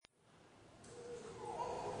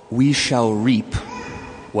we shall reap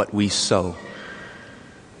what we sow.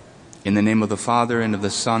 In the name of the Father, and of the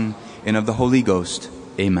Son, and of the Holy Ghost.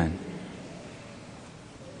 Amen.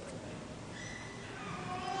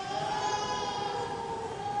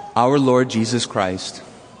 Our Lord Jesus Christ,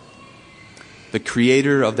 the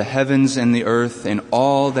Creator of the heavens and the earth and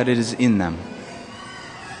all that is in them,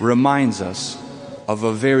 reminds us of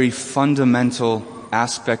a very fundamental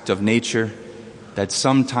aspect of nature that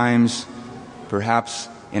sometimes, perhaps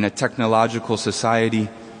in a technological society,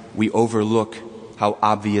 we overlook how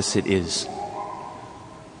obvious it is.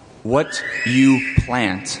 What you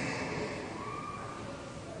plant,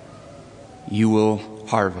 you will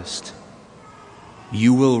harvest.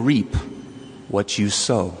 You will reap what you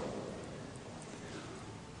sow.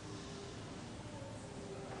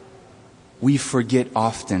 We forget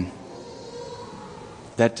often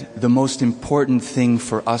that the most important thing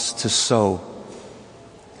for us to sow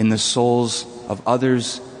in the souls of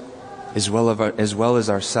others as well as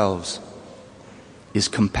ourselves is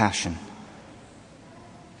compassion.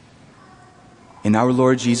 In our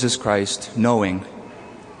Lord Jesus Christ, knowing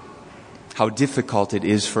how difficult it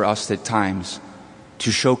is for us at times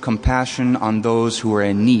to show compassion on those who are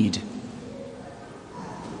in need,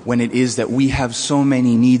 when it is that we have so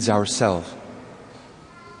many needs ourselves,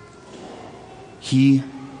 He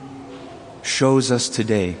shows us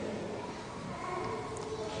today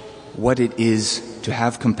what it is to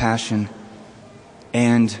have compassion,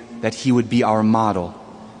 and that He would be our model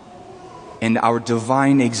and our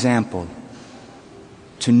divine example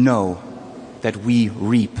to know that we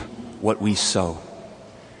reap what we sow.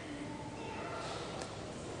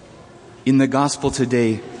 In the gospel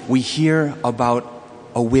today, we hear about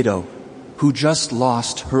a widow who just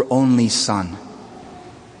lost her only son.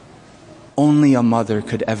 Only a mother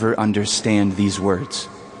could ever understand these words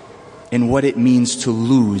and what it means to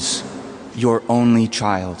lose your only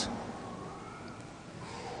child.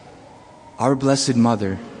 Our Blessed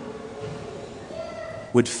Mother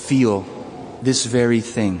would feel this very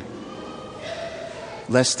thing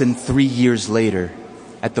less than 3 years later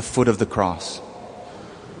at the foot of the cross.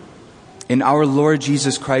 And our Lord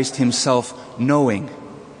Jesus Christ Himself, knowing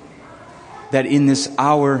that in this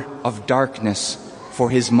hour of darkness for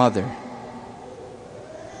His mother,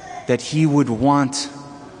 that He would want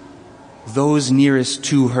those nearest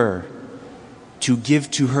to her to give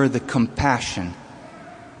to her the compassion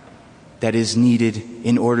that is needed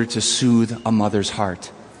in order to soothe a mother's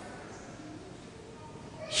heart.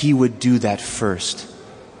 He would do that first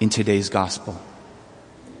in today's gospel.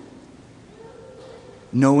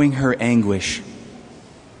 Knowing her anguish,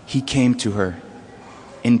 He came to her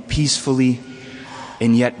and peacefully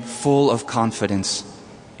and yet full of confidence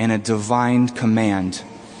and a divine command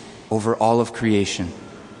over all of creation,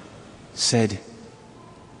 said,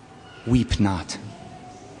 "Weep not.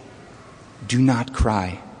 Do not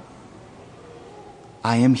cry.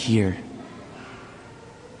 I am here,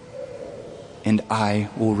 and I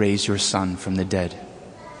will raise your son from the dead."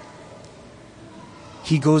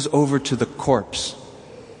 He goes over to the corpse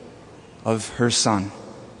of her son,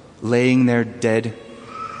 laying there dead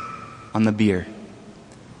on the bier.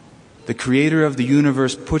 The Creator of the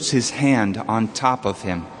universe puts His hand on top of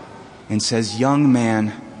him and says, "Young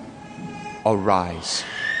man, arise."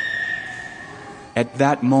 At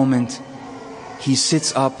that moment, he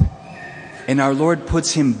sits up, and our Lord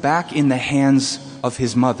puts him back in the hands of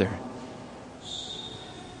his mother.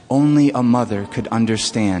 Only a mother could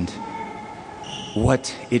understand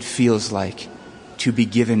what it feels like to be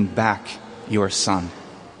given back your son.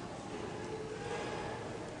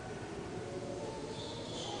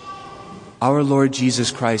 Our Lord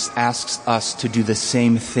Jesus Christ asks us to do the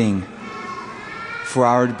same thing for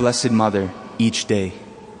our Blessed Mother each day,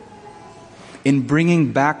 in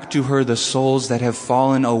bringing back to her the souls that have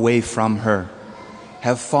fallen away from her,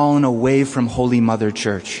 have fallen away from Holy Mother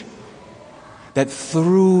Church, that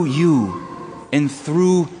through you and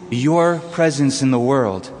through your presence in the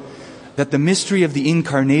world, that the mystery of the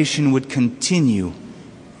Incarnation would continue,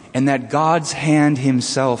 and that God's hand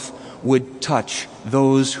Himself would touch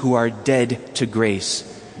those who are dead to grace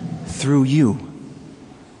through you.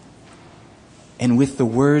 And with the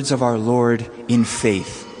words of our Lord in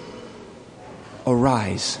faith,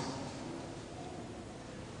 arise.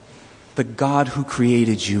 The God who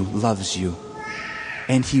created you loves you,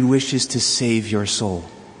 and He wishes to save your soul.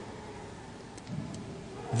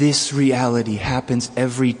 This reality happens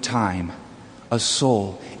every time a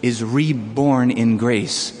soul is reborn in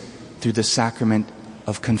grace through the sacrament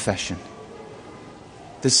of confession.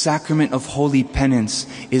 The sacrament of holy penance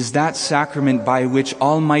is that sacrament by which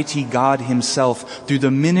Almighty God Himself, through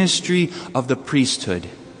the ministry of the priesthood,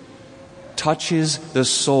 touches the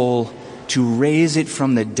soul to raise it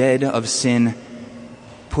from the dead of sin,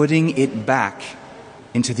 putting it back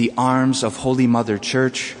into the arms of Holy Mother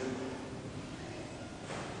Church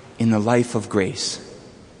in the life of grace.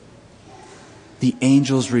 The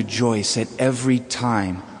angels rejoice at every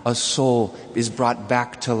time a soul is brought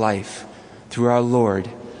back to life through our Lord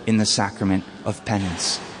in the sacrament of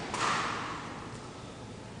penance.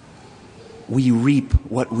 We reap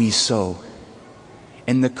what we sow,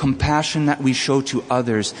 and the compassion that we show to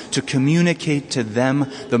others to communicate to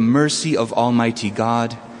them the mercy of Almighty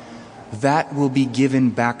God, that will be given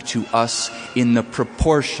back to us in the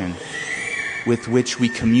proportion with which we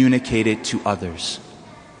communicate it to others.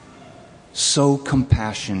 Sow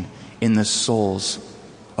compassion in the souls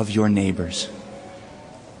of your neighbors.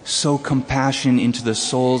 Sow compassion into the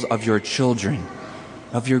souls of your children,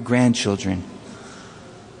 of your grandchildren,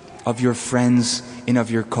 of your friends, and of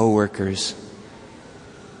your co-workers.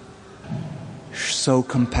 Sow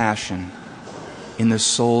compassion in the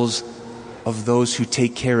souls of those who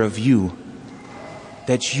take care of you,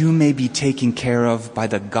 that you may be taken care of by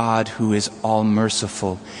the God who is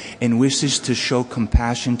all-merciful and wishes to show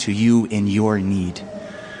compassion to you in your need.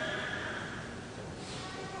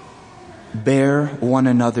 Bear one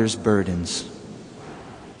another's burdens.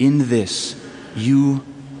 In this you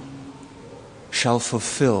shall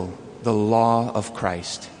fulfill the law of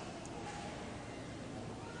Christ.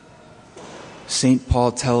 St.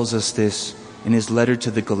 Paul tells us this in his letter to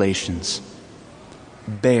the Galatians.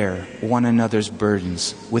 Bear one another's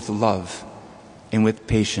burdens with love and with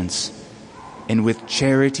patience and with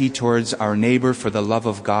charity towards our neighbor for the love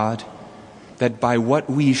of God, that by what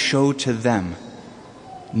we show to them,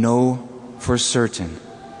 know for certain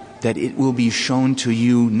that it will be shown to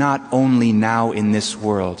you not only now in this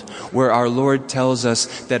world, where our Lord tells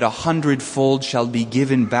us that 100-fold shall be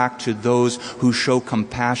given back to those who show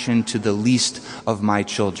compassion to the least of my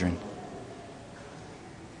children,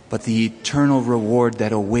 but the eternal reward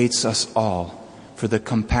that awaits us all for the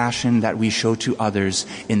compassion that we show to others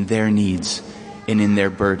in their needs and in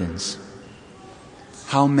their burdens.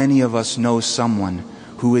 How many of us know someone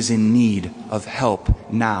who is in need of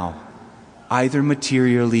help now, either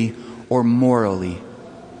materially or morally,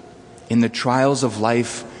 in the trials of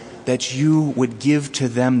life, that you would give to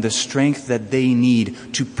them the strength that they need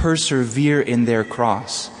to persevere in their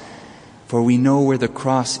cross? For we know where the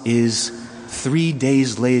cross is, 3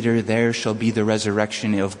 days later there shall be the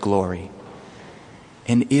resurrection of glory.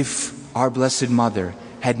 And if our Blessed Mother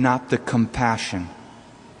had not the compassion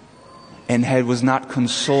and was not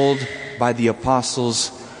consoled by the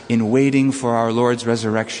apostles in waiting for our Lord's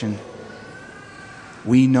resurrection,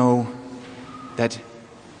 we know that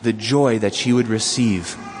the joy that she would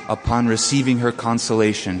receive upon receiving her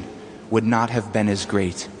consolation would not have been as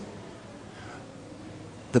great.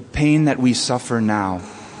 The pain that we suffer now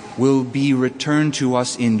will be returned to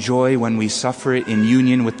us in joy when we suffer it in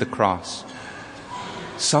union with the cross.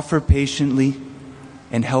 Suffer patiently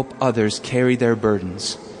and help others carry their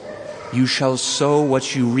burdens. You shall sow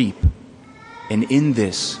what you reap, and in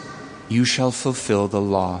this you shall fulfill the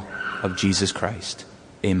law of Jesus Christ.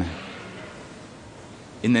 Amen.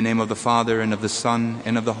 In the name of the Father, and of the Son,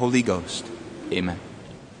 and of the Holy Ghost. Amen.